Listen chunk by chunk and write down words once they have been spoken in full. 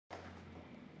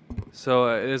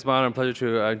So it is my honor and pleasure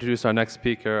to introduce our next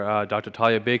speaker, Dr.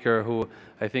 Talia Baker, who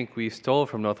I think we stole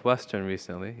from Northwestern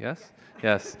recently. Yes?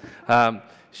 Yes.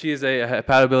 She is a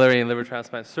hepatobiliary and liver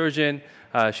transplant surgeon.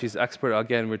 She's expert,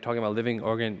 again, we're talking about living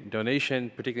organ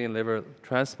donation, particularly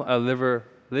in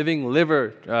living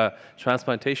liver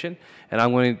transplantation.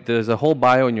 And there's a whole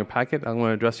bio in your packet I'm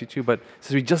going to address you to, but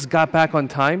since we just got back on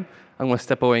time, I'm going to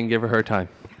step away and give her time.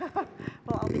 Well,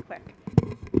 I'll be quick.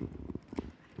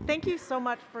 Thank you so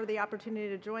much for the opportunity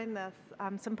to join this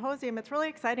symposium. It's really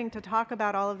exciting to talk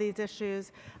about all of these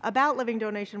issues about living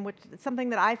donation, which is something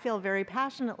that I feel very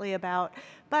passionately about.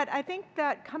 But I think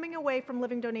that coming away from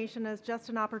living donation as just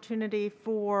an opportunity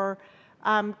for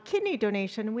kidney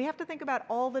donation, we have to think about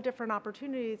all the different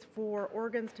opportunities for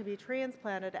organs to be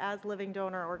transplanted as living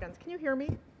donor organs. Can you hear me?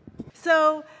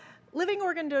 So, living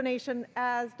organ donation,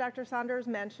 as Dr. Saunders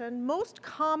mentioned, most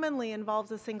commonly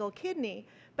involves a single kidney,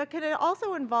 but can it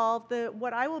also involve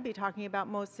what I will be talking about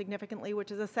most significantly,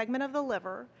 which is a segment of the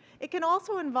liver. It can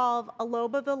also involve a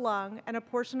lobe of the lung and a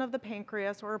portion of the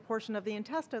pancreas or a portion of the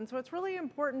intestine. So it's really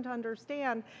important to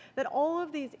understand that all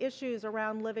of these issues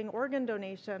around living organ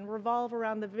donation revolve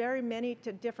around the very many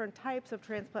different types of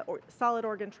solid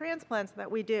organ transplants that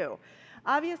we do.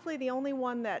 Obviously, the only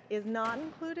one that is not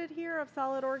included here of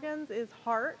solid organs is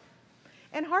heart.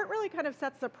 And heart really kind of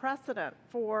sets the precedent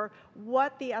for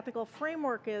what the ethical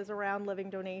framework is around living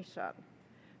donation.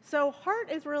 So heart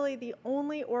is really the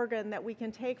only organ that we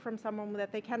can take from someone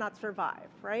that they cannot survive,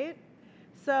 right?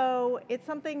 So it's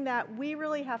something that we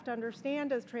really have to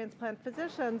understand as transplant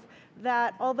physicians,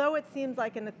 that although it seems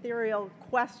like an ethereal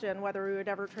question whether we would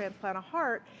ever transplant a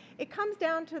heart, it comes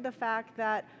down to the fact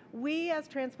that we as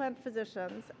transplant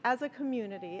physicians, as a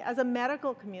community, as a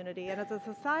medical community, and as a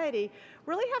society,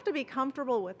 really have to be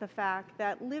comfortable with the fact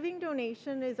that living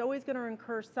donation is always going to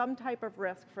incur some type of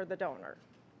risk for the donor.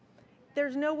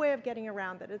 There's no way of getting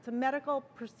around it. It's a medical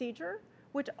procedure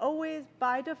which always,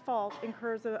 by default,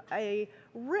 incurs a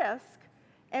risk,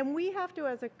 and we have to,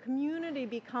 as a community,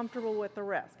 be comfortable with the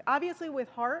risk. Obviously, with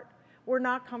heart, we're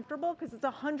not comfortable because it's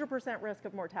 100% risk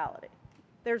of mortality.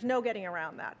 There's no getting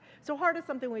around that. So heart is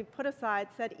something we've put aside,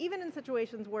 said even in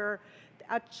situations where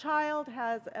a child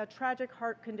has a tragic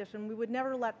heart condition, we would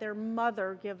never let their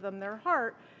mother give them their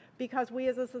heart, because we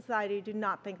as a society do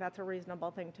not think that's a reasonable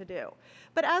thing to do.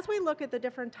 But as we look at the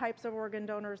different types of organ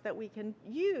donors that we can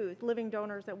use, living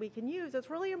donors that we can use, it's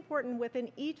really important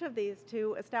within each of these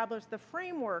to establish the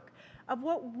framework of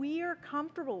what we are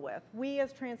comfortable with. We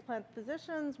as transplant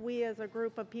physicians, we as a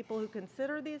group of people who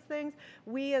consider these things,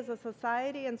 we as a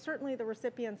society, and certainly the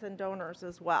recipients and donors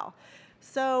as well.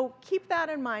 So keep that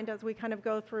in mind as we kind of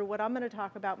go through what I'm going to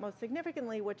talk about most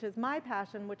significantly, which is my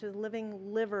passion, which is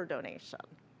living liver donation.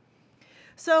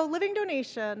 So living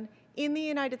donation in the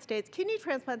United States, kidney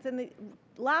transplants in the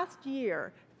last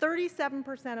year,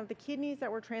 37% of the kidneys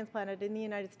that were transplanted in the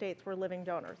United States were living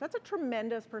donors. That's a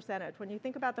tremendous percentage. When you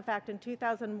think about the fact in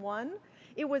 2001,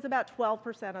 it was about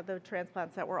 12% of the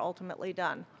transplants that were ultimately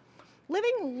done.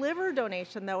 Living liver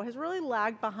donation, though, has really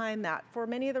lagged behind that for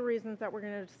many of the reasons that we're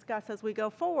going to discuss as we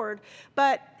go forward.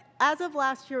 But as of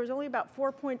last year, it was only about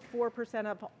 4.4%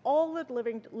 of all the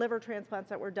living liver transplants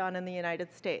that were done in the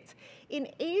United States. In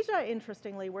Asia,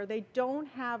 interestingly, where they don't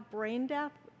have brain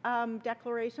death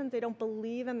declarations, they don't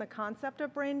believe in the concept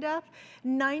of brain death,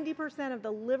 90% of the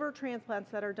liver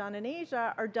transplants that are done in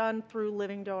Asia are done through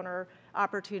living donor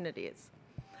opportunities.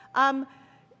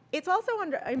 It's also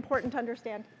important to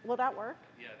understand, will that work?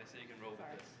 Yeah, they say you can roll with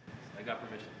this. I got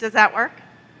permission. Does that work?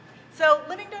 So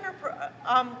living donor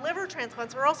liver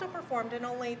transplants are also performed in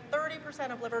only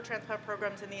 30% of liver transplant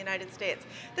programs in the United States.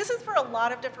 This is for a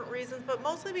lot of different reasons, but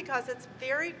mostly because it's a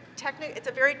very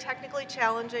technically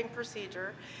challenging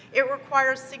procedure. It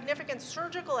requires significant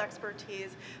surgical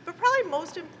expertise, but probably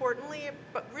most importantly, it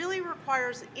really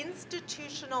requires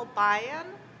institutional buy-in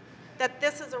that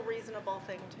this is a reasonable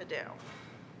thing to do.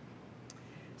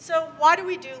 So why do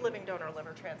we do living donor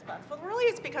liver transplants? Well, really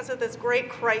it's because of this great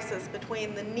crisis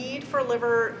between the need for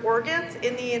liver organs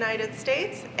in the United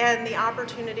States and the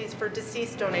opportunities for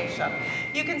deceased donation.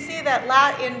 You can see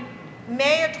that in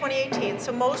May of 2018,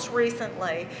 so most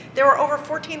recently, there were over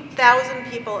 14,000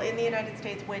 people in the United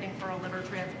States waiting for a liver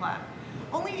transplant.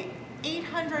 Only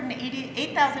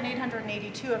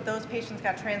 8,882 of those patients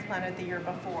got transplanted the year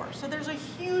before. So there's a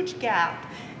huge gap.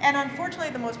 And unfortunately,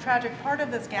 the most tragic part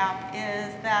of this gap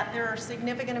is that there are a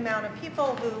significant amount of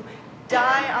people who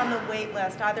die on the wait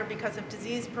list, either because of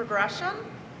disease progression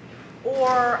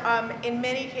or in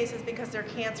many cases because their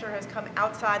cancer has come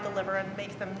outside the liver and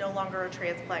makes them no longer a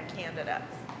transplant candidate.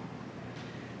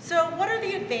 So what are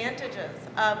the advantages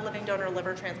of living donor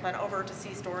liver transplant over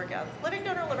deceased organs? Living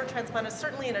donor liver transplant is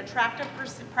certainly an attractive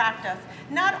practice,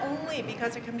 not only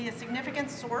because it can be a significant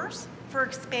source for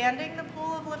expanding the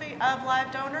pool of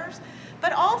live donors,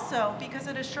 but also because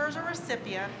it assures a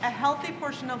recipient a healthy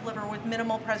portion of liver with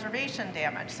minimal preservation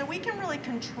damage. So we can really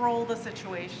control the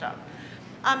situation.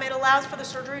 It allows for the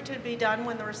surgery to be done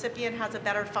when the recipient has a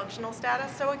better functional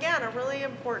status. So again, a really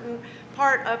important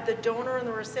part of the donor and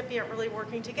the recipient really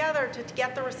working together to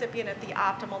get the recipient at the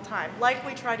optimal time, like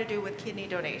we try to do with kidney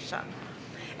donation.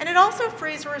 And it also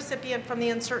frees a recipient from the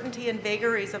uncertainty and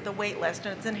vagaries of the wait list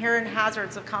and its inherent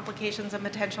hazards of complications and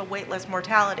potential wait list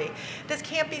mortality. This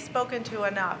can't be spoken to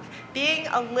enough. Being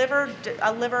a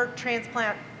liver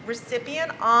transplant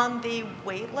recipient on the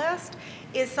wait list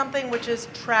is something which is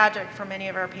tragic for many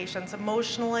of our patients,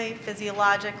 emotionally,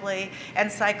 physiologically, and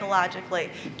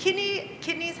psychologically.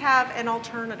 Kidneys have an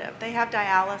alternative. They have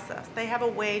dialysis. They have a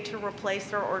way to replace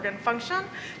their organ function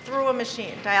through a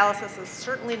machine. Dialysis is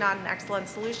certainly not an excellent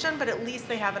solution, but at least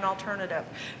they have an alternative.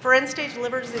 For end-stage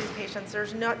liver disease patients,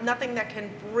 there's nothing that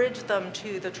can bridge them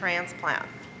to the transplant.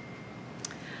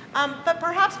 But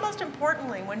perhaps most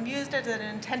importantly, when used as an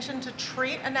intention to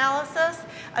treat analysis,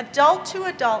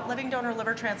 adult-to-adult living donor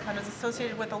liver transplant is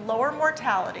associated with a lower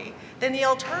mortality than the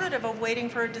alternative of waiting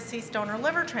for a deceased donor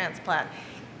liver transplant,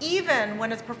 even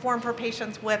when it's performed for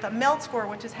patients with a MELD score,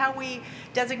 which is how we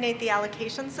designate the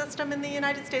allocation system in the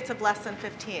United States, of less than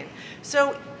 15.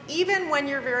 So even when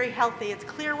you're very healthy, it's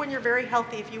clear when you're very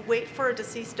healthy, if you wait for a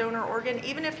deceased donor organ,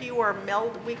 even if you are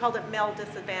MELD, we called it MELD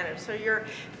disadvantage. So your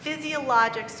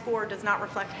physiologic score does not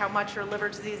reflect how much your liver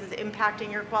disease is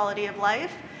impacting your quality of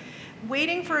life.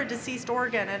 Waiting for a deceased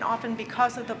organ, and often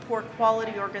because of the poor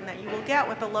quality organ that you will get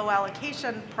with a low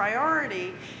allocation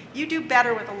priority, you do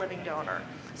better with a living donor.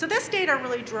 So this data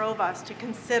really drove us to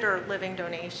consider living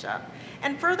donation.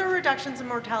 And further reductions in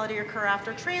mortality occur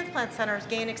after transplant centers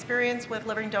gain experience with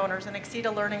living donors and exceed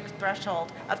a learning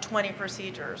threshold of 20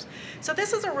 procedures. So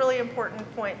this is a really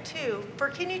important point too. For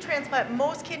kidney transplant,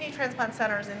 most kidney transplant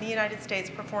centers in the United States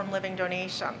perform living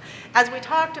donation. As we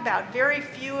talked about, very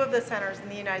few of the centers in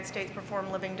the United States perform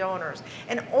living donors.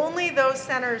 And only those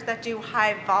centers that do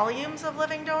high volumes of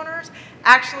living donors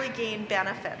actually gain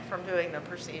benefit from doing the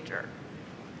procedure.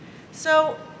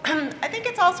 So I think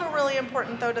it's also really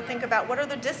important, though, to think about what are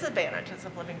the disadvantages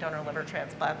of living donor liver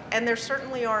transplant, and there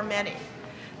certainly are many.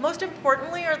 Most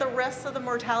importantly are the risks of the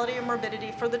mortality and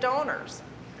morbidity for the donors.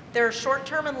 There are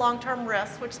short-term and long-term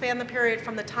risks, which span the period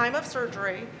from the time of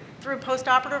surgery through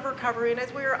post-operative recovery, and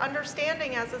as we are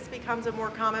understanding as this becomes a more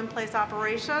commonplace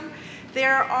operation,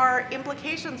 there are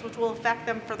implications which will affect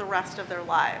them for the rest of their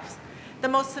lives. The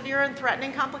most severe and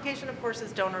threatening complication, of course,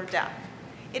 is donor death.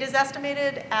 It is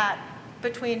estimated at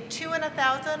between 2 in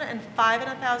 1,000 and 5 in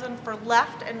 1,000 for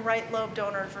left and right lobe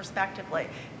donors, respectively.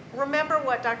 Remember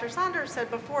what Dr. Saunders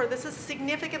said before, this is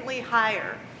significantly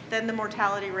higher than the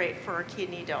mortality rate for a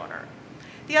kidney donor.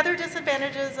 The other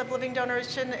disadvantages of living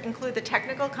donation include the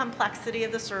technical complexity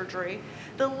of the surgery,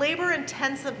 the labor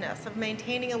intensiveness of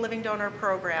maintaining a living donor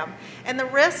program, and the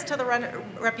risk to the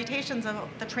reputations of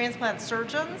the transplant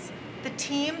surgeons, the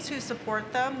teams who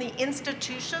support them, the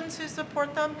institutions who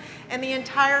support them, and the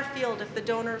entire field if the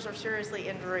donors are seriously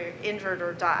injured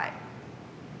or die.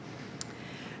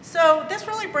 So this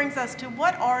really brings us to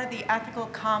what are the ethical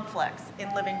conflicts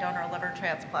in living donor liver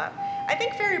transplant. I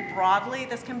think very broadly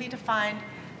this can be defined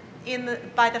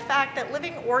by the fact that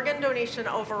living organ donation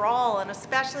overall, and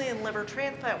especially in liver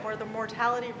transplant where the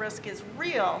mortality risk is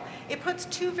real, it puts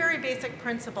two very basic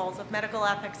principles of medical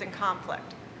ethics in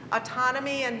conflict: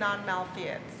 autonomy and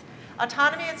non-malfeasance.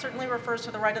 Autonomy, it certainly refers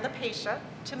to the right of the patient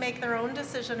to make their own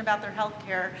decision about their health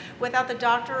care without the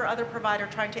doctor or other provider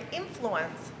trying to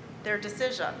influence their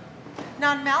decision.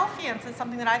 Non-malfeasance is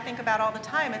something that I think about all the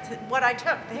time. It's what I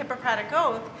took, the Hippocratic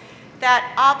Oath,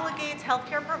 that obligates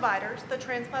healthcare providers, the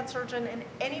transplant surgeon, and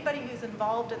anybody who's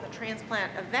involved in the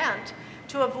transplant event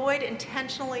to avoid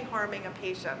intentionally harming a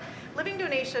patient. Living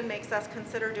donation makes us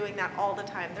consider doing that all the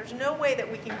time. There's no way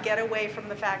that we can get away from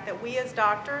the fact that we as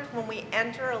doctors, when we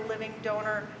enter a living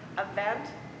donor event,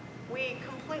 we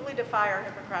completely defy our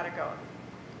Hippocratic Oath.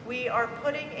 We are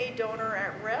putting a donor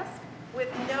at risk with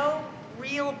no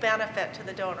real benefit to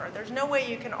the donor. There's no way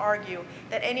you can argue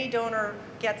that any donor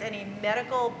gets any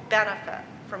medical benefit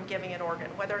from giving an organ,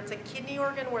 whether it's a kidney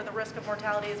organ where the risk of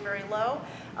mortality is very low,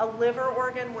 a liver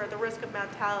organ where the risk of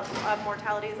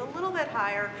mortality is a little bit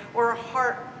higher, or a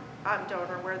heart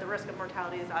donor where the risk of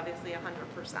mortality is obviously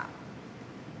 100%.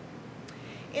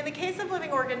 In the case of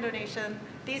living organ donation,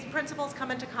 these principles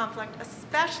come into conflict,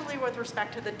 especially with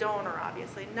respect to the donor,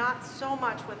 obviously, not so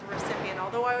much with the recipient,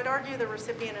 although I would argue the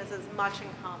recipient is as much in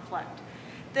conflict.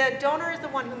 The donor is the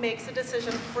one who makes a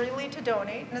decision freely to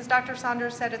donate, and as Dr.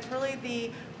 Saunders said, it's really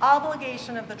the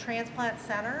obligation of the transplant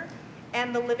center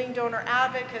and the living donor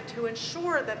advocate to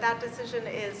ensure that that decision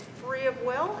is free of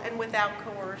will and without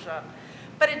coercion.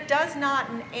 But it does not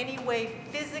in any way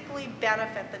physically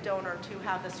benefit the donor to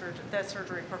have the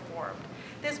surgery performed.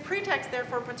 This pretext,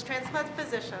 therefore, puts transplant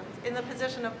physicians in the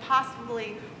position of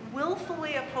possibly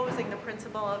willfully opposing the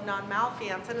principle of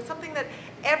non-malfeasance. And it's something that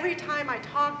every time I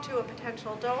talk to a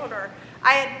potential donor,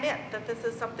 I admit that this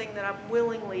is something that I'm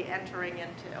willingly entering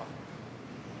into.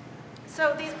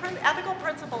 So these ethical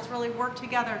principles really work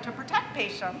together to protect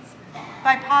patients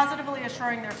by positively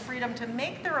assuring their freedom to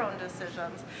make their own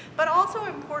decisions, but also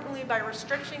importantly by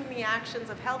restricting the actions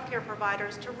of healthcare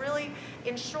providers to really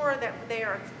ensure that they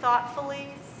are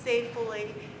thoughtfully,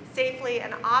 safely,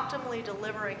 and optimally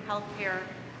delivering healthcare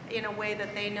in a way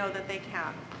that they know that they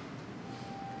can.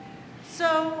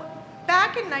 So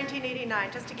back in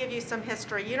 1989, just to give you some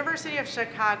history, University of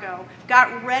Chicago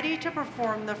got ready to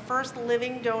perform the first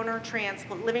living donor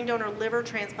liver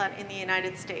transplant in the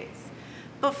United States.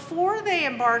 Before they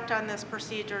embarked on this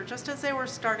procedure, just as they were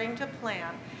starting to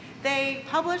plan, they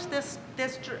published this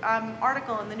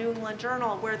article in the New England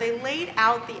Journal where they laid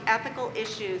out the ethical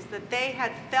issues that they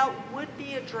had felt would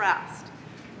be addressed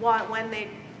when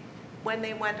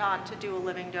they went on to do a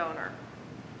living donor.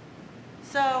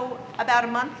 So about a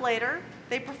month later,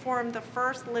 they performed the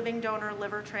first living donor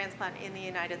liver transplant in the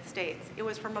United States. It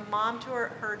was from a mom to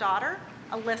her daughter,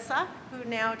 Alyssa, who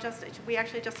now we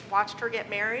actually just watched her get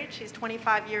married. She's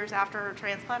 25 years after her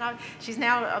transplant. She's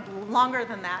now longer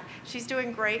than that. She's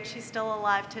doing great. She's still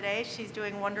alive today. She's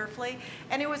doing wonderfully.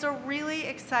 And it was a really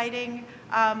exciting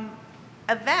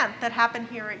event that happened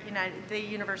here at the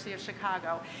University of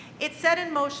Chicago. It set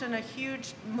in motion a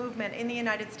huge movement in the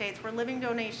United States where living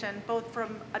donation, both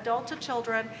from adult to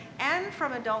children and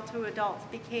from adult to adults,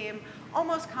 became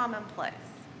almost commonplace.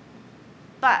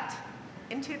 But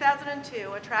in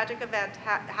 2002, a tragic event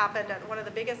happened at one of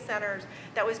the biggest centers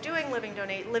that was doing living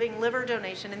liver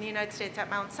donation in the United States at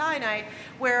Mount Sinai,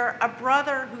 where a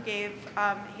brother who gave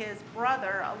his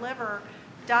brother a liver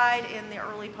died in the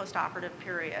early postoperative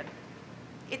period.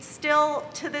 It's still,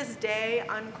 to this day,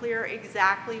 unclear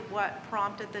exactly what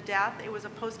prompted the death. It was a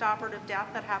postoperative death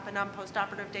that happened on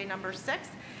postoperative day number 6.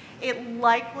 It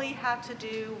likely had to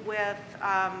do with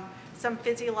some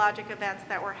physiologic events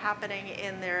that were happening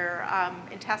in their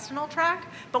intestinal tract,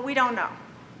 but we don't know.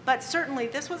 But certainly,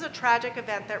 this was a tragic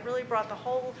event that really brought the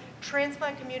whole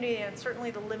transplant community and certainly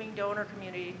the living donor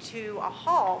community to a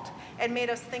halt and made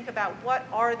us think about what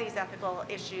are these ethical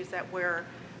issues that we're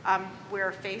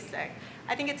facing.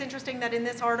 I think it's interesting that in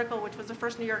this article, which was the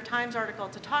first New York Times article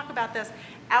to talk about this,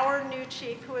 our new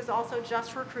chief, who was also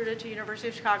just recruited to University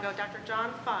of Chicago, Dr.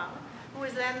 John Fung, who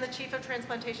was then the chief of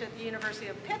transplantation at the University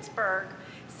of Pittsburgh,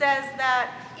 says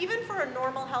that even for a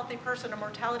normal, healthy person, a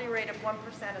mortality rate of 1%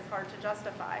 is hard to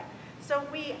justify. So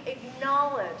we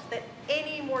acknowledge that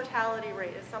any mortality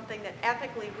rate is something that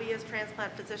ethically we as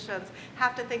transplant physicians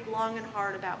have to think long and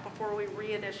hard about before we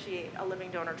reinitiate a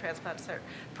living donor transplant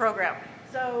program.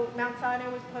 So Mount Sinai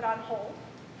was put on hold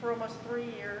for almost 3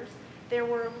 years. There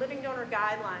were living donor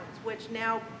guidelines, which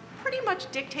now pretty much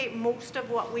dictate most of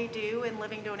what we do in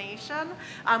living donation,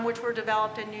 which were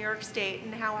developed in New York State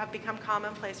and now have become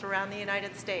commonplace around the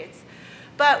United States.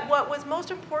 But what was most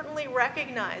importantly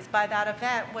recognized by that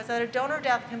event was that a donor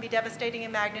death can be devastating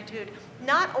in magnitude,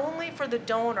 not only for the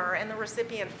donor and the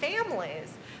recipient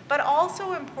families, but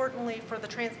also importantly for the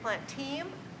transplant team,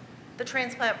 the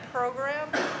transplant program,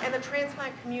 and the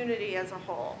transplant community as a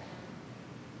whole.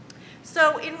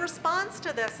 So in response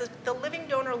to this, the living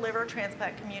donor liver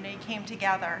transplant community came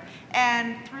together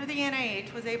and through the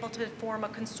NIH was able to form a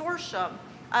consortium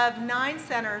of 9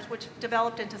 centers, which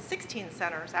developed into 16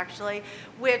 centers actually,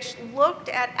 which looked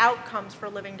at outcomes for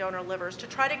living donor livers to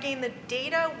try to gain the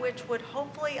data which would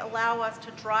hopefully allow us to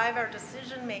drive our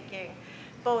decision making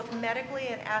both medically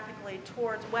and ethically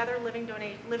towards whether living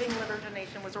liver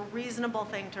donation was a reasonable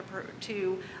thing to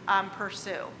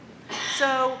pursue.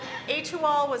 So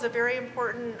A2ALL was a very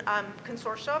important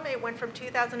consortium. It went from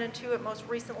 2002, it most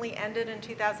recently ended in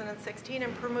 2016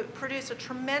 and produced a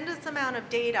tremendous amount of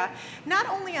data, not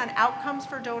only on outcomes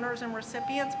for donors and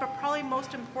recipients, but probably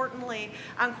most importantly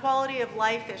on quality of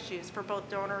life issues for both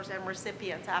donors and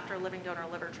recipients after living donor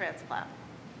liver transplant.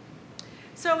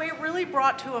 So it really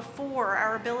brought to a fore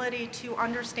our ability to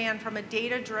understand from a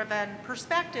data-driven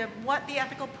perspective what the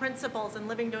ethical principles in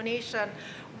living donation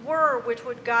were which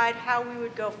would guide how we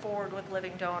would go forward with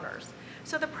living donors.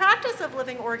 So the practice of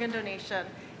living organ donation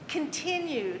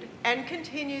continued and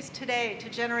continues today to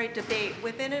generate debate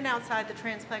within and outside the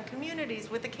transplant communities,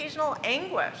 with occasional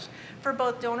anguish for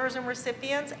both donors and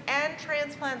recipients and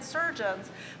transplant surgeons,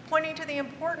 pointing to the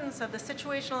importance of the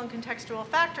situational and contextual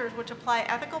factors which apply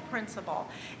ethical principle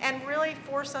and really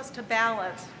force us to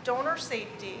balance donor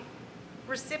safety,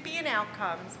 recipient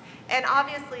outcomes, and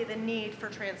obviously the need for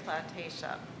transplantation.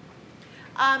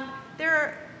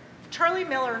 Charlie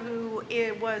Miller, who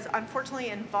was unfortunately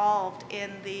involved in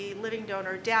the living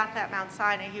donor death at Mount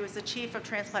Sinai, he was the chief of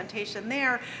transplantation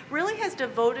there, really has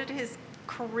devoted his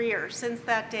career since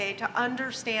that day to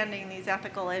understanding these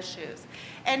ethical issues.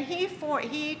 And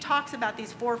he talks about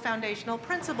these 4 foundational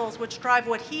principles which drive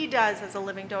what he does as a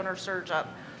living donor surgeon.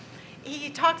 He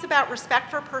talks about respect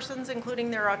for persons,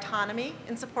 including their autonomy,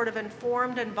 in support of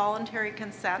informed and voluntary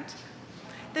consent.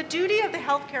 The duty of the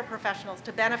healthcare professionals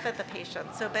to benefit the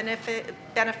patient, so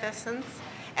beneficence,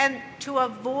 and to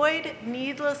avoid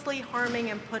needlessly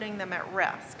harming and putting them at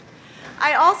risk.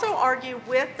 I also argue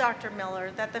with Dr.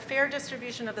 Miller that the fair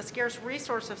distribution of the scarce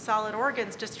resource of solid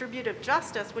organs, distributive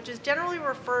justice, which is generally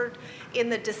referred in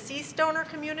the deceased donor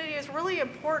community, is really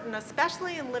important,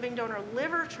 especially in living donor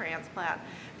liver transplant,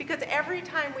 because every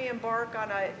time we embark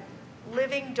on a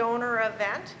living donor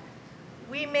event,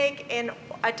 we make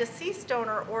a deceased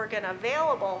donor organ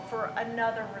available for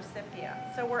another recipient.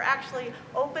 So we're actually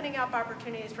opening up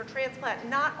opportunities for transplant,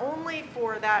 not only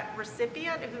for that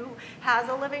recipient who has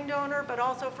a living donor, but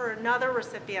also for another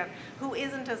recipient who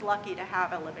isn't as lucky to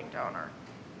have a living donor.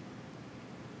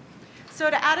 So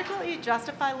to adequately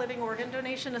justify living organ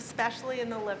donation, especially in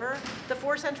the liver, the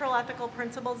 4 central ethical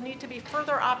principles need to be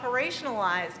further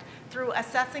operationalized through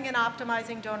assessing and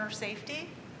optimizing donor safety,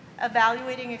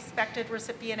 evaluating expected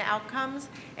recipient outcomes,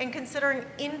 and considering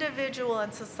individual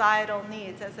and societal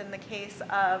needs, as in the case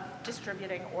of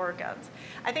distributing organs.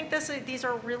 I think these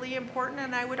are really important,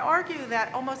 and I would argue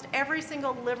that almost every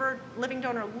single living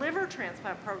donor liver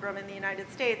transplant program in the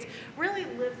United States really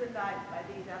lives and dies by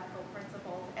these ethical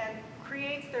principles and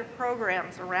creates their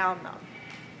programs around them.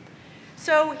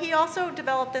 So he also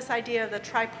developed this idea of the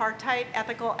tripartite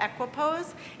ethical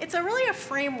equipoise. It's really a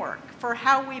framework for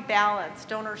how we balance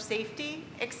donor safety,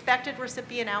 expected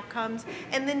recipient outcomes,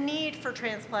 and the need for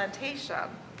transplantation.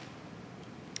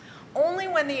 Only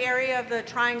when the area of the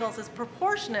triangles is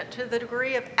proportionate to the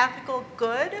degree of ethical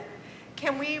good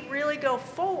can we really go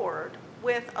forward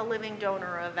with a living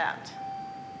donor event.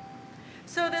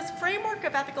 So this framework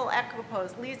of ethical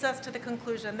equipoise leads us to the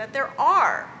conclusion that there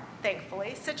are,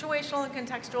 thankfully, situational and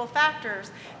contextual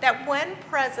factors that, when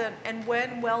present and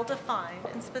when well-defined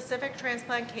in specific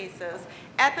transplant cases,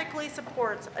 ethically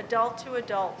supports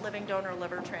adult-to-adult living donor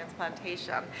liver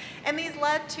transplantation. And these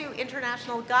led to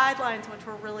international guidelines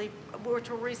which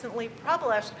were recently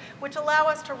published, which allow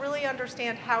us to really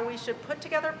understand how we should put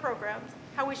together programs,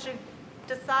 how we should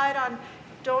decide on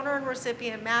donor and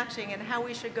recipient matching, and how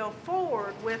we should go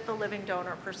forward with the living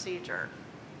donor procedure.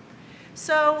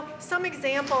 So some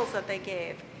examples that they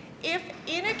gave. If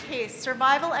in a case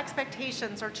survival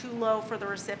expectations are too low for the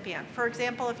recipient, for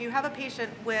example, if you have a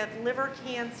patient with liver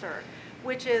cancer,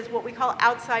 which is what we call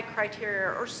outside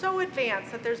criteria, or so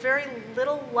advanced that there's very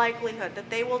little likelihood that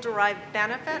they will derive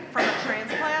benefit from a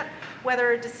transplant,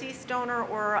 whether a deceased donor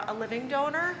or a living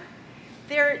donor,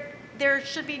 there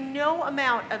should be no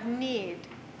amount of need,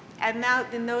 and now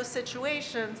in those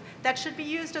situations, that should be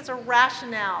used as a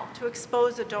rationale to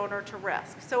expose a donor to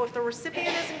risk. So if the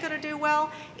recipient isn't going to do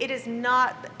well, it is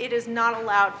not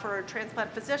allowed for a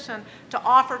transplant physician to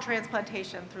offer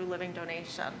transplantation through living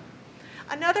donation.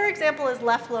 Another example is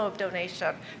left lobe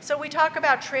donation. So we talk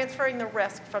about transferring the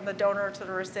risk from the donor to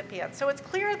the recipient. So it's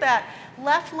clear that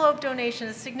left lobe donation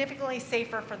is significantly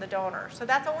safer for the donor. So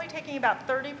that's only taking about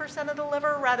 30% of the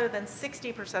liver rather than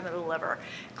 60% of the liver.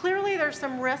 Clearly there's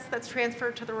some risk that's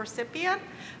transferred to the recipient,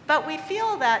 but we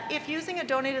feel that if using a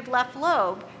donated left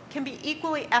lobe can be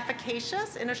equally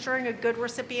efficacious in assuring a good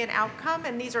recipient outcome,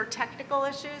 and these are technical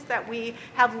issues that we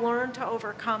have learned to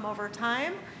overcome over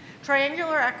time,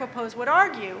 triangular equipoise would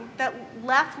argue that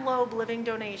left lobe living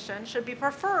donation should be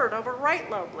preferred over right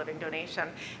lobe living donation.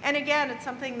 And again, it's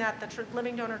something that the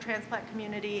living donor transplant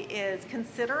community is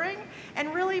considering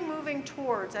and really moving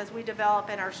towards as we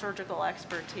develop in our surgical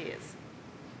expertise.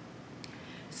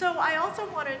 So I also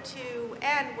wanted to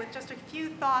end with just a few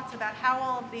thoughts about how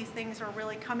all of these things are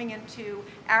really coming into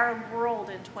our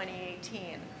world in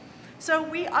 2018. So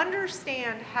we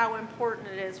understand how important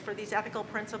it is for these ethical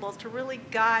principles to really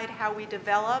guide how we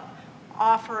develop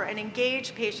offer and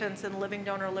engage patients in living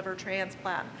donor liver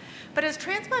transplant. But as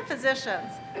transplant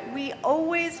physicians, we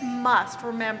always must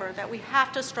remember that we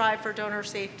have to strive for donor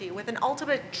safety with an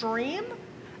ultimate dream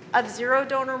of zero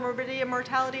donor morbidity and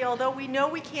mortality. Although we know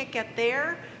we can't get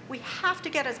there, we have to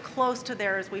get as close to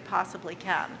there as we possibly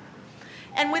can.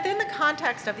 And within the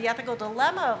context of the ethical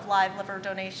dilemma of live liver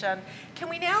donation, can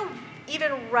we now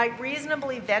even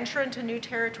reasonably venture into new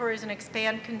territories and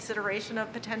expand consideration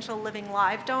of potential living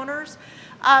live donors?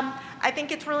 I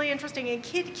think it's really interesting, and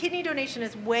kidney donation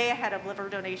is way ahead of liver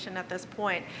donation at this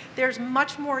point. There's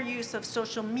much more use of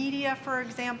social media, for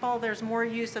example. There's more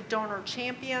use of donor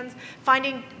champions,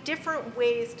 finding different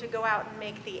ways to go out and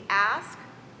make the ask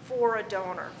for a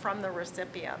donor from the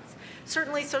recipients.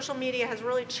 Certainly social media has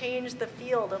really changed the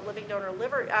field of living donor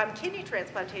kidney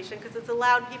transplantation, because it's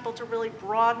allowed people to really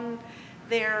broaden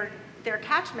their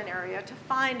catchment area to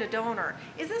find a donor.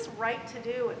 Is this right to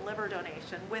do in liver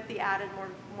donation with the added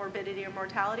morbidity or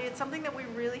mortality? It's something that we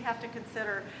really have to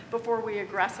consider before we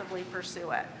aggressively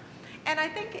pursue it. And I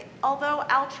think although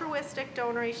altruistic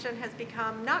donation has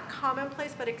become not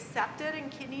commonplace but accepted in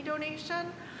kidney donation,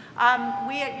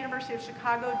 we at University of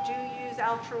Chicago do use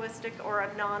altruistic or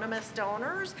anonymous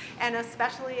donors, and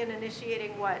especially in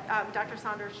initiating what Dr.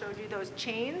 Saunders showed you, those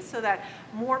chains, so that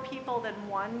more people than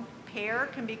one pair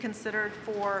can be considered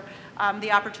for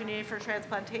the opportunity for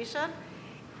transplantation.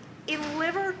 In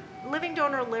living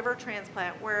donor liver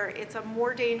transplant, where it's a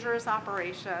more dangerous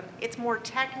operation, it's more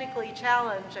technically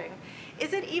challenging,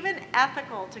 is it even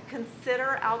ethical to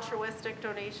consider altruistic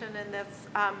donation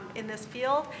in this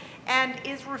field? And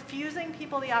is refusing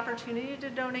people the opportunity to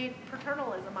donate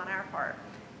paternalism on our part?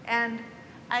 And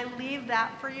I leave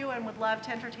that for you and would love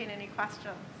to entertain any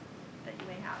questions that you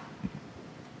may have.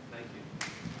 Thank you.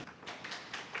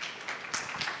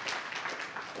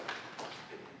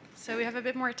 So we have a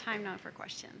bit more time now for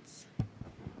questions.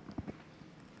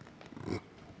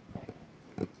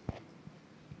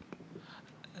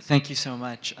 Thank you so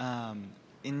much.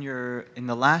 In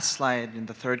the last slide, in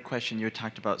the third question, you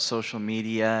talked about social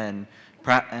media and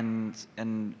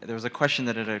there was a question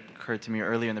that had occurred to me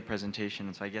earlier in the presentation,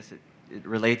 and so I guess it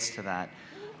relates to that.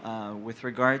 With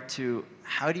regard to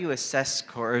how do you assess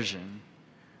coercion?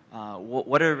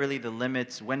 What are really the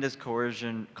limits? When does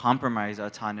coercion compromise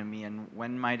autonomy, and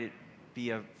when might it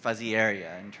be a fuzzy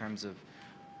area in terms of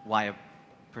why a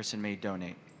person may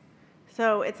donate?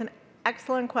 So it's an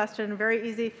excellent question, very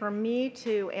easy for me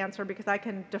to answer because I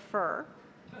can defer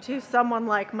to someone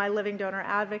like my living donor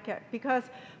advocate, because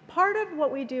part of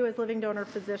what we do as living donor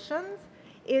physicians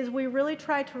is we really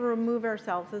try to remove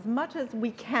ourselves as much as we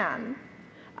can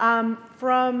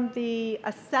from the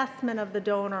assessment of the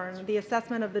donor and the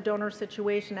assessment of the donor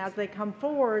situation as they come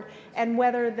forward, and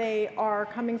whether they are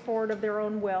coming forward of their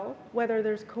own will, whether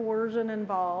there's coercion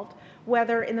involved,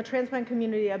 whether in the transplant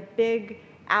community a big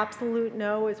absolute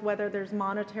no is whether there's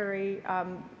monetary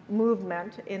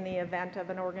movement in the event of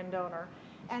an organ donor.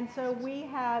 And so we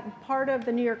had, part of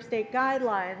the New York State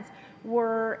guidelines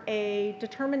were a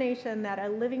determination that a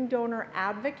living donor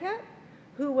advocate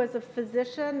who was a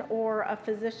physician or a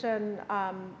physician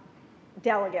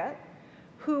delegate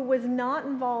who was not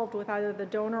involved with either the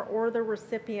donor or the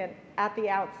recipient at the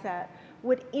outset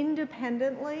would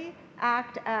independently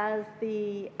act as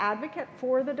the advocate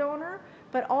for the donor,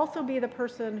 but also be the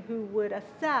person who would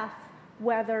assess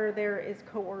whether there is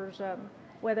coercion,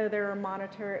 whether there are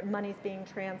monetary monies being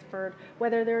transferred,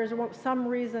 whether there is some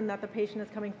reason that the patient is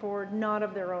coming forward not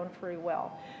of their own free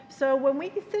will. So when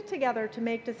we sit together to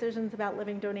make decisions about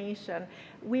living donation,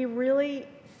 we really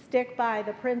stick by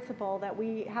the principle that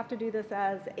we have to do this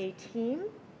as a team,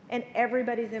 and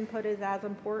everybody's input is as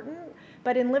important.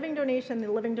 But in living donation,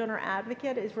 the living donor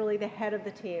advocate is really the head of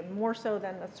the team, more so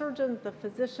than the surgeons, the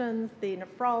physicians, the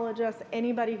nephrologists,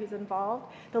 anybody who's involved.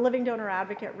 The living donor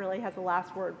advocate really has the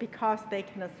last word because they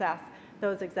can assess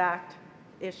those exact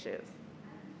issues.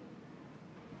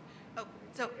 Oh,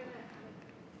 so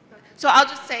I'll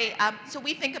just say, so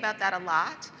we think about that a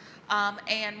lot.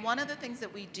 And one of the things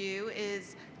that we do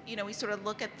is, we sort of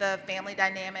look at the family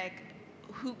dynamic,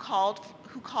 who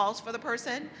calls for the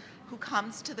person, who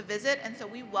comes to the visit, and so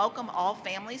we welcome all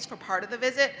families for part of the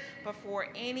visit. Before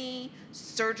any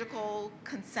surgical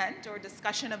consent or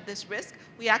discussion of this risk,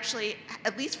 we actually,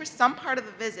 at least for some part of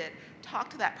the visit, talk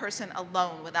to that person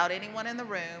alone without anyone in the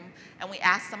room, and we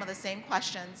ask some of the same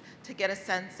questions to get a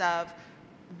sense of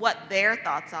what their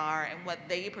thoughts are and what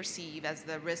they perceive as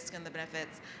the risks and the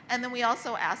benefits. And then we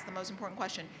also ask the most important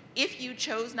question: if you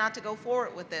chose not to go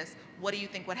forward with this, what do you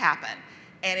think would happen?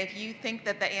 And if you think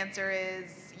that the answer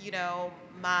is,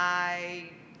 my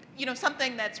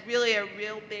something that's really a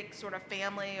real big sort of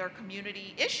family or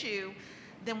community issue,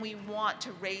 then we want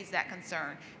to raise that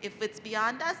concern. If it's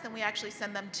beyond us, then we actually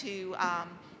send them to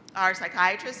our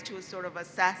psychiatrist to sort of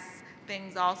assess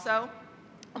things also.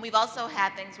 And we've also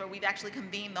had things where we've actually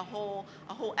convened a whole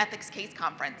ethics case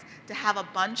conference to have a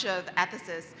bunch of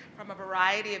ethicists from a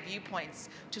variety of viewpoints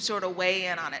to sort of weigh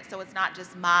in on it. So it's not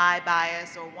just my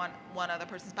bias or one other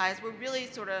person's bias. We're really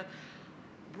sort of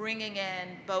bringing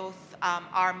in both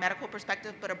our medical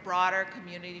perspective, but a broader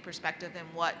community perspective in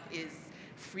what is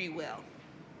free will.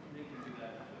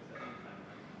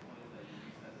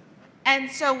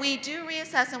 And so we do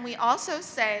reassess, and we also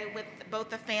say with both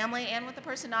the family and with the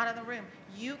person not in the room,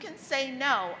 you can say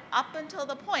no up until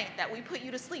the point that we put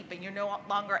you to sleep and you're no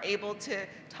longer able to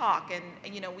talk, and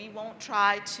we won't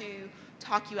try to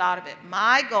talk you out of it.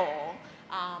 My goal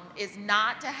is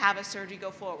not to have a surgery go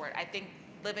forward. I think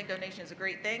living donation is a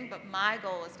great thing, but my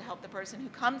goal is to help the person who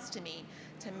comes to me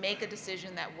to make a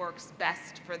decision that works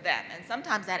best for them. And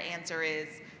sometimes that answer is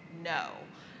no.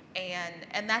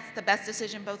 And that's the best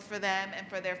decision both for them and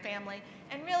for their family,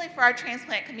 and really for our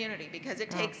transplant community, because it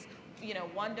takes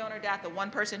one donor death or one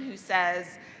person who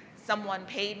says someone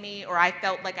paid me or I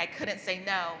felt like I couldn't say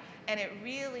no, and it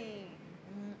really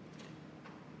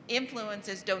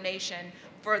influences donation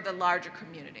for the larger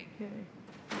community.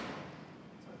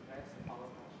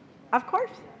 Of course.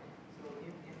 So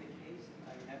in the case,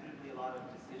 inevitably a lot of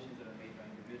decisions that are made by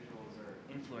individuals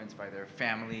are influenced by their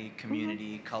family,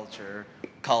 community, culture,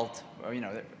 cult, or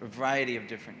a variety of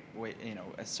different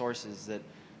sources that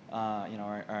are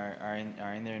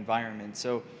in their environment.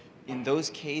 So in those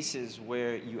cases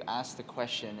where you ask the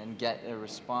question and get a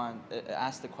response,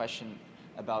 ask the question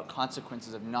about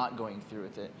consequences of not going through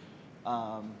with it,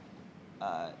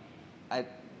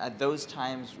 at those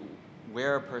times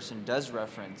where a person does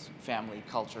reference family,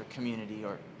 culture, community,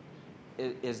 or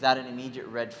is that an immediate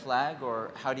red flag,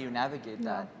 or how do you navigate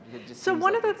that? So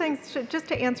one of the things, just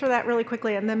to answer that really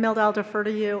quickly, and then Milda, I'll defer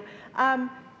to you.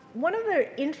 One of the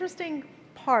interesting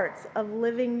parts of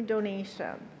living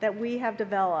donation that we have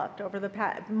developed over the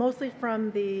past, mostly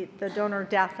from the donor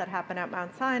death that happened at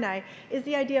Mount Sinai, is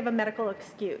the idea of a medical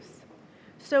excuse.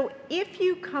 So if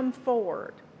you come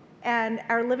forward and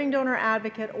our living donor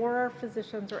advocate or our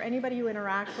physicians or anybody who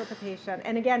interacts with the patient,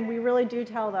 and again, we really do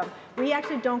tell them, we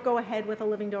actually don't go ahead with a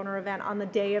living donor event on the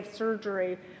day of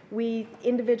surgery. We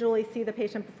individually see the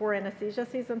patient before anesthesia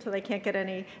sees them, so they can't get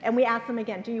any, and we ask them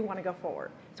again, do you want to go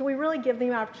forward? So we really give them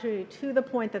the opportunity to the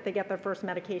point that they get their first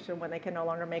medication when they can no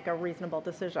longer make a reasonable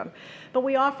decision. But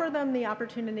we offer them the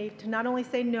opportunity to not only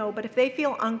say no, but if they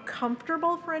feel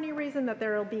uncomfortable for any reason that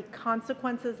there will be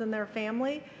consequences in their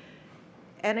family,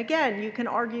 and again, you can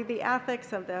argue the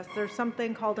ethics of this. There's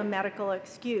something called a medical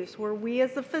excuse, where we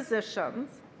as the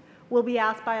physicians will be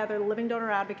asked by either the living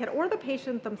donor advocate or the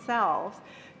patient themselves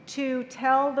to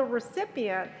tell the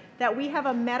recipient that we have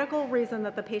a medical reason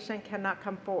that the patient cannot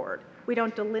come forward. We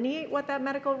don't delineate what that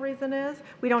medical reason is.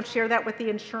 We don't share that with the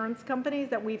insurance companies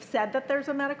that we've said that there's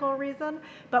a medical reason,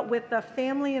 but with the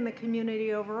family and the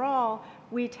community overall,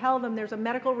 we tell them there's a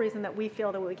medical reason that we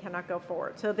feel that we cannot go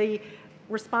forward. So the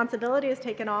responsibility is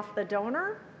taken off the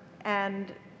donor,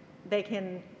 and they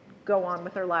can go on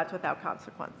with their lives without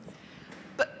consequence.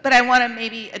 But I want to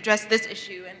maybe address this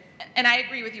issue, and I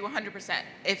agree with you 100%.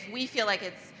 If we feel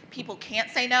like people can't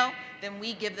say no, then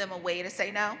we give them a way to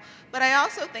say no. But I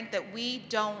also think that we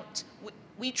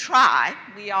try,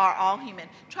 we are all human,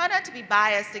 try not to be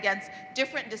biased against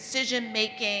different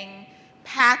decision-making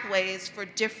pathways for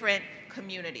different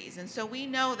communities. And so we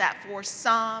know that for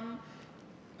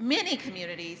many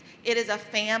communities, it is a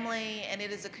family and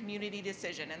it is a community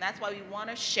decision. And that's why we want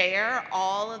to share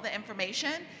all of the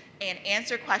information and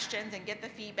answer questions and get the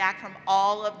feedback from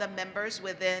all of the members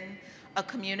within a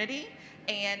community.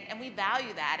 And we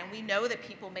value that. And we know that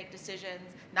people make decisions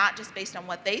not just based on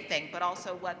what they think, but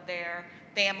also what their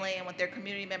family and what their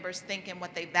community members think and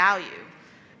what they value.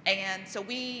 And so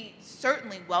we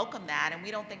certainly welcome that, and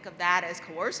we don't think of that as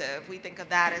coercive. We think of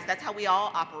that as that's how we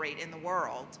all operate in the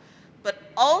world. But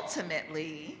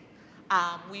ultimately,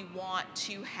 we want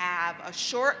to have a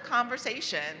short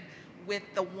conversation with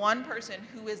the one person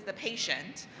who is the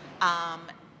patient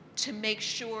to make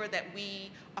sure that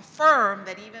we affirm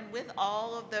that even with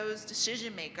all of those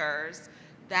decision makers,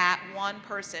 that one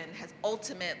person has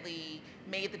ultimately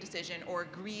made the decision or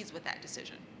agrees with that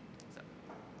decision.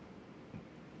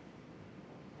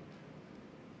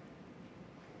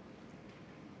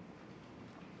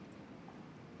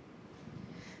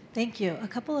 Thank you. A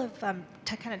couple of kind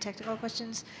of technical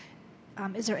questions.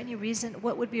 is there any reason,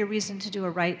 what would be a reason to do a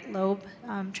right lobe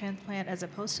transplant as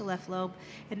opposed to left lobe?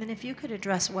 And then if you could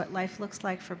address what life looks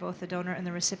like for both the donor and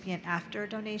the recipient after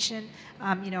donation,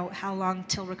 you know, how long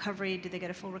till recovery, do they get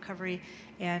a full recovery,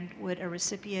 and would a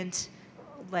recipient,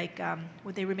 like,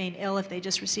 would they remain ill if they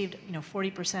just received, you know,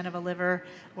 40% of a liver,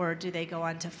 or do they go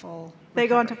on to full recovery? They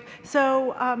go on to,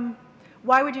 so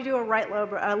why would you do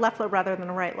a left lobe rather than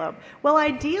a right lobe? Well,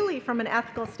 ideally, from an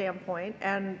ethical standpoint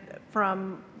and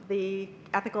from the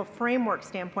ethical framework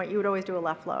standpoint, you would always do a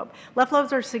left lobe. Left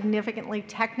lobes are significantly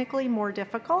technically more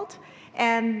difficult,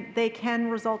 and they can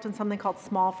result in something called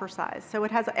small for size. So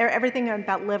it has everything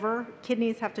about liver.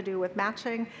 Kidneys have to do with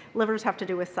matching. Livers have to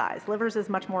do with size. Livers is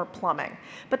much more plumbing.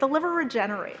 But the liver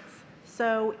regenerates.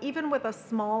 So even with a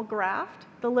small graft,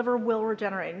 the liver will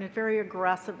regenerate, and it very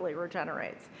aggressively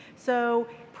regenerates. So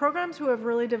programs who have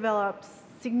really developed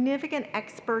significant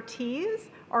expertise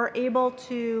are able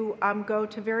to go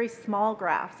to very small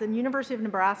grafts. And University of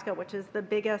Nebraska, which is the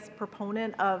biggest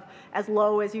proponent of as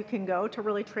low as you can go to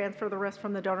really transfer the risk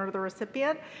from the donor to the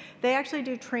recipient, they actually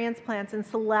do transplants in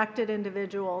selected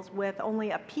individuals with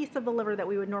only a piece of the liver that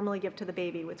we would normally give to the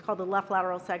baby. It's called the left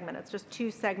lateral segment. It's just 2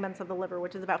 segments of the liver,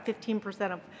 which is about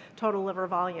 15% of total liver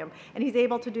volume. And he's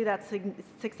able to do that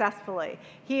successfully.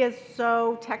 He is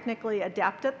so technically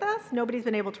adept at this, nobody's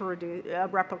been able to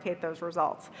replicate those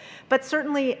results. But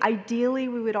certainly, ideally,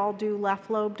 we would all do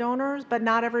left lobe donors, but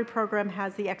not every program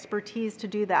has the expertise to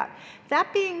do that.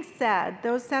 That being said,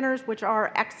 those centers which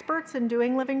are experts in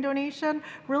doing living donation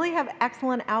really have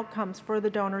excellent outcomes for the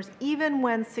donors, even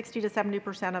when 60 to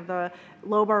 70% of the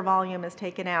lobar volume is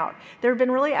taken out. There have been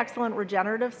really excellent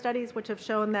regenerative studies which have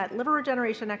shown that liver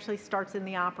regeneration actually starts in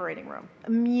the operating room.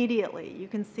 Immediately, you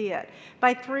can see it.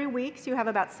 By 3 weeks, you have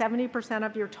about 70%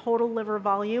 of your total liver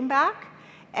volume back.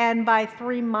 And by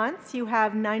 3 months, you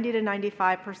have 90 to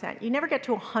 95%. You never get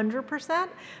to 100%,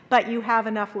 but you have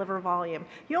enough liver volume.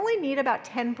 You only need about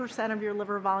 10% of your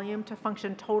liver volume to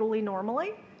function totally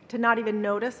normally, to not even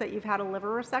notice that you've had a liver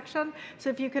resection. So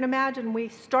if you can imagine, we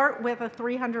start with a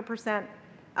 300%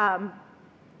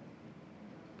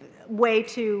 way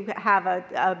to have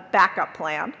a backup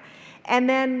plan. And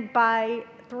then by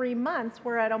 3 months,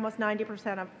 we're at almost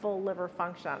 90% of full liver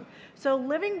function. So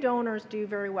living donors do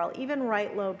very well, even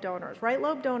right lobe donors. Right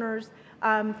lobe donors,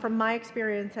 from my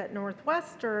experience at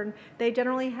Northwestern, they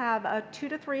generally have a 2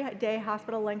 to 3 day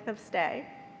hospital length of stay.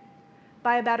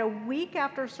 By about a week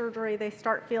after surgery, they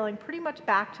start feeling pretty much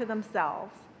back to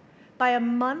themselves. By a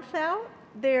month out,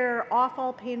 they're off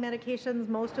all pain medications.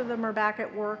 Most of them are back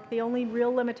at work. The only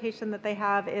real limitation that they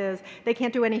have is they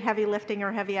can't do any heavy lifting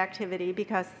or heavy activity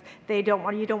because you don't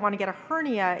want to get a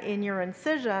hernia in your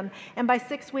incision. And by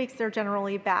 6 weeks, they're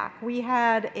generally back. We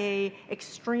had an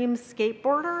extreme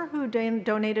skateboarder who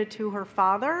donated to her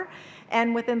father,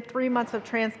 and within 3 months of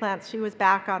transplant, she was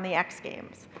back on the X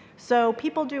Games. So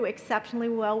people do exceptionally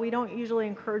well. We don't usually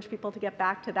encourage people to get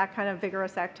back to that kind of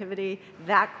vigorous activity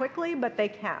that quickly, but they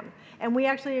can. And we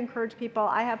actually encourage people,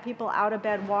 I have people out of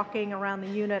bed walking around the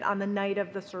unit on the night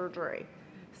of the surgery.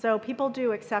 So people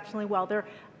do exceptionally well. They're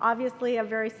obviously a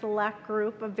very select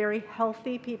group of very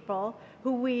healthy people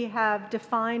who we have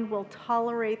defined will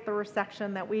tolerate the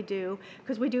resection that we do,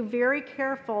 because we do very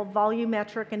careful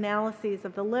volumetric analyses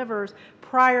of the livers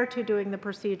prior to doing the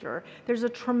procedure. There's a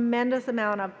tremendous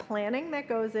amount of planning that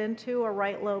goes into a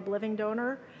right lobe living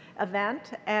donor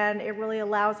event, and it really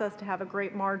allows us to have a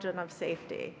great margin of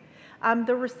safety.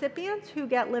 The recipients who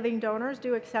get living donors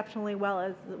do exceptionally well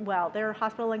as well. Their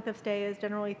hospital length of stay is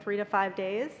generally 3 to 5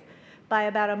 days. By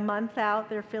about a month out,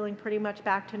 they're feeling pretty much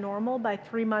back to normal. By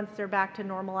 3 months, they're back to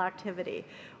normal activity.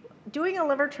 Doing a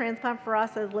liver transplant for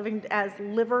us as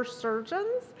liver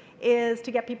surgeons is to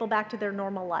get people back to their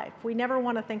normal life. We never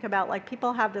want to think about, like,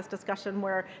 people have this discussion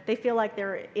where they feel like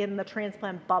they're in the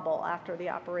transplant bubble after the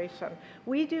operation.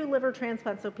 We do liver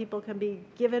transplants so people can be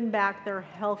given back their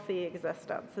healthy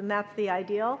existence, and that's the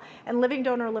ideal. And living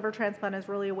donor liver transplant is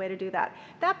really a way to do that.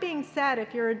 That being said,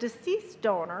 if you're a deceased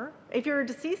donor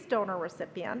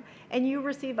recipient, and you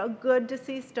receive a good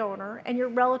deceased donor, and you're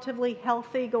relatively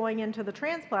healthy going into the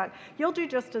transplant, you'll do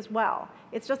just as well.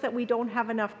 It's just that we don't have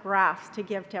enough grafts to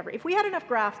give to everybody. If we had enough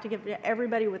grafts to give to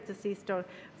everybody with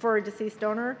for a deceased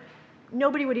donor,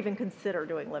 nobody would even consider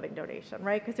doing living donation,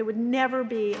 right? Because it would never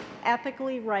be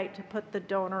ethically right to put the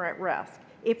donor at risk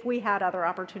if we had other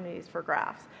opportunities for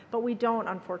grafts. But we don't,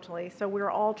 unfortunately, so we're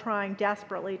all trying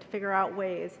desperately to figure out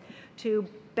ways to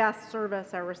best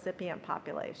service our recipient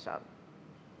population.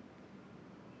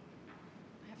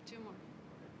 I have 2 more.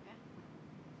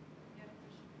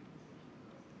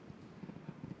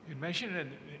 You mentioned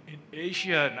in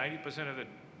Asia, 90% of the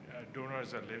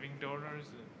donors are living donors.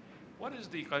 What is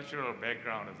the cultural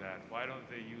background of that? Why don't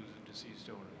they use a deceased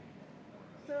donor?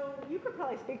 So you could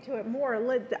probably speak to it more.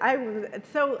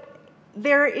 So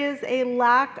there is a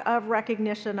lack of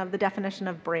recognition of the definition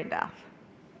of brain death.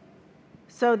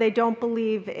 So they don't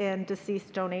believe in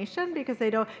deceased donation because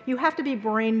you have to be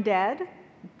brain dead,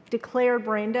 declared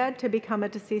brain dead to become a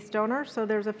deceased donor. So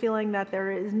there's a feeling that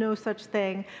there is no such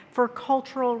thing for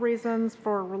cultural reasons,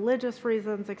 for religious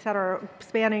reasons, et cetera,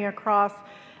 spanning across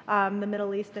the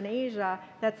Middle East and Asia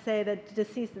that say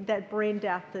that brain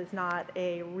death is not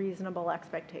a reasonable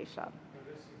expectation.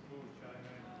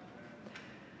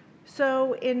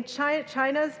 So in China,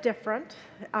 China's different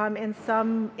in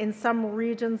some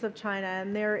regions of China,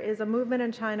 and there is a movement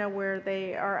in China where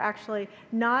they are actually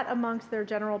not amongst their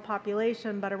general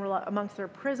population, but amongst their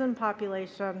prison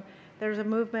population. There's a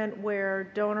movement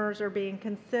where donors are being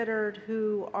considered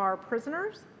who are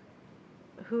prisoners,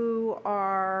 who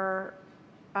are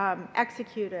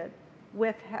executed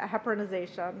with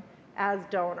heparinization as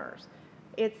donors.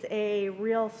 It's a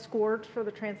real scourge for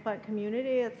the transplant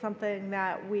community. It's something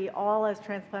that we all as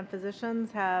transplant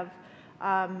physicians have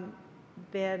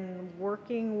been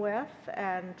working with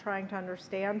and trying to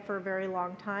understand for a very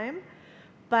long time.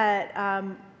 But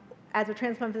as a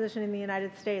transplant physician in the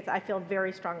United States, I feel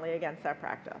very strongly against that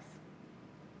practice.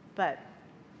 But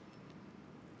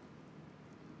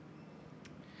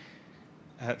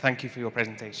thank you for your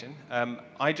presentation.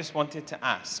 I just wanted to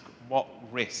ask, what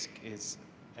risk is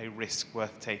a risk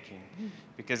worth taking?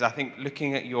 Because I think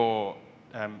looking at your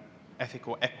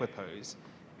ethical equipoise,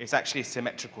 it's actually a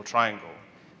symmetrical triangle.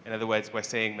 In other words, we're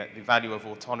saying that the value of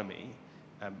autonomy,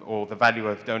 or the value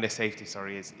of donor safety,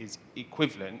 sorry, is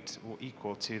equivalent or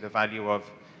equal to the value of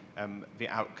the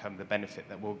outcome, the benefit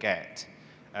that we'll get.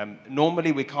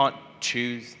 Normally, we can't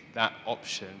choose that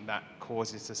option that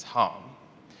causes us harm.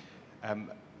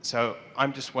 So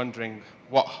I'm just wondering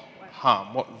what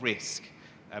harm, what risk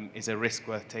is a risk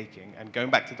worth taking? And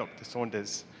going back to Dr.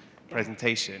 Saunders'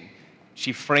 presentation,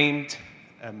 she framed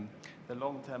the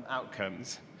long-term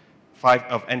outcomes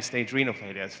of end-stage renal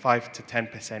failure as 5 to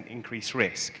 10% increased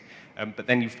risk. But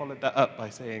then you followed that up by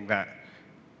saying that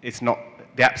it's not,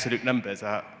 the absolute numbers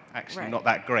are actually not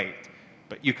that great.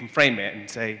 But you can frame it and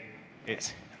say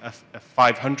it's a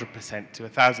 500% to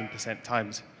 1,000%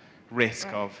 times risk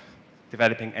of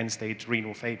developing end-stage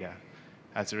renal failure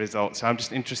as a result. So I'm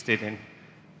just interested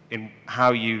in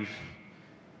how you've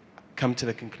come to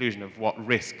the conclusion of what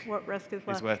risk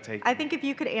is worth taking. I think if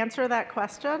you could answer that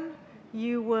question,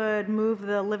 you would move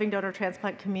the living donor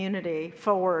transplant community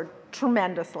forward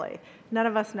tremendously. None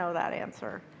of us know that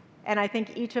answer. And I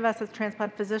think each of us as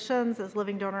transplant physicians, as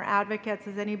living donor advocates,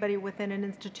 as anybody within an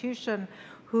institution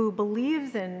who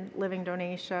believes in living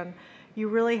donation, you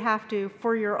really have to,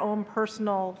 for your own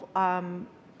personal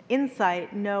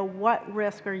insight, know what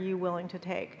risk are you willing to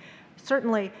take.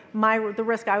 Certainly, the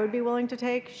risk I would be willing to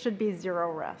take should be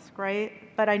zero risk, right?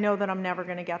 But I know that I'm never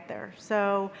going to get there.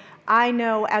 So I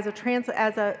know as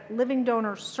a living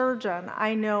donor surgeon,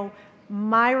 I know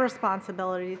my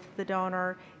responsibility to the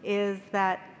donor is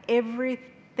that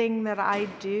everything that I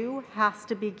do has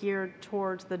to be geared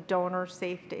towards the donor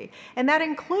safety. And that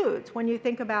includes, when you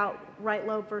think about right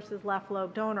lobe versus left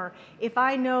lobe donor, if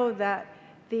I know that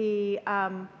the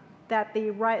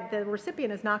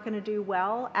recipient is not going to do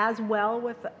as well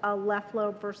with a left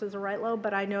lobe versus a right lobe,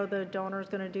 but I know the donor is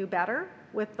going to do better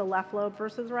with the left lobe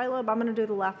versus the right lobe, I'm going to do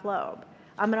the left lobe.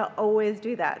 I'm going to always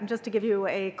do that. And just to give you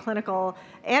a clinical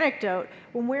anecdote,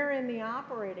 when we're in the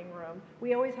operating room,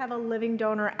 we always have a living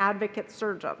donor advocate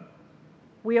surgeon.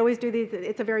 We always do these,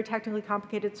 it's a very technically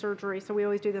complicated surgery, so we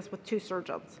always do this with 2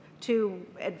 surgeons, 2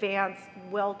 advanced,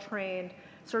 well-trained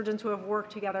surgeons who have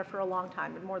worked together for a long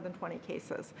time in more than 20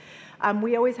 cases.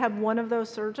 We always have one of those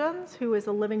surgeons who is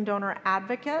a living donor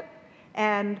advocate,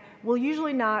 and will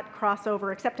usually not cross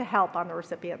over except to help on the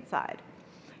recipient side.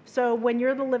 So when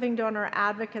you're the living donor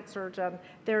advocate surgeon,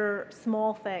 there are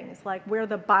small things like where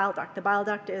the bile duct. The bile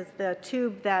duct is the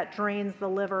tube that drains the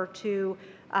liver to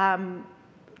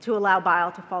allow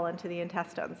bile to fall into the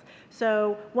intestines.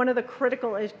 So one of the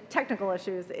critical technical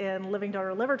issues in living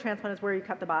donor liver transplant is where you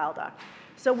cut the bile duct.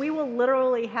 So we will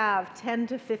literally have 10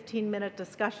 to 15-minute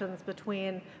discussions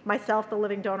between myself, the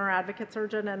living donor advocate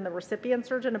surgeon, and the recipient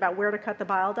surgeon about where to cut the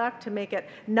bile duct to make it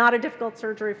not a difficult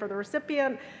surgery for the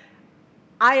recipient.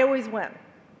 I always win.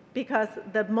 because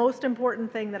the most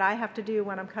important thing that I have to do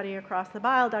when I'm cutting across the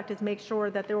bile duct is make sure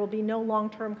that there will be no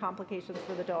long-term complications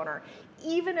for the donor.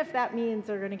 Even if that means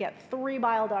they're going to get 3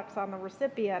 bile ducts on the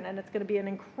recipient and it's going to be an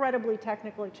incredibly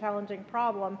technically challenging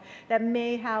problem that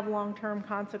may have long-term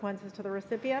consequences to the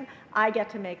recipient, I get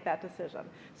to make that decision.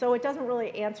 So it doesn't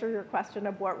really answer your question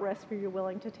of what risk are you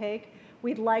willing to take.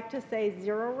 We'd like to say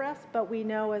 0 risk, but we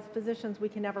know as physicians we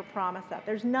can never promise that.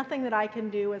 There's nothing that I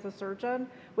can do as a surgeon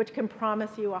which can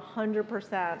promise you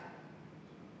 100%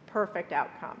 perfect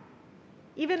outcome.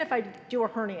 Even if I do a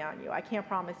hernia on you, I can't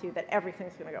promise you that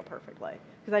everything's going to go perfectly,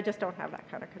 because I just don't have that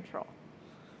kind of control.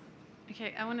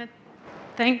 Okay, I want to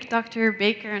thank Dr.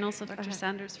 Baker and also Dr.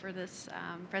 Sanders for this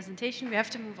presentation. We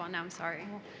have to move on now, I'm sorry.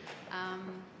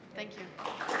 Thank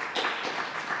you.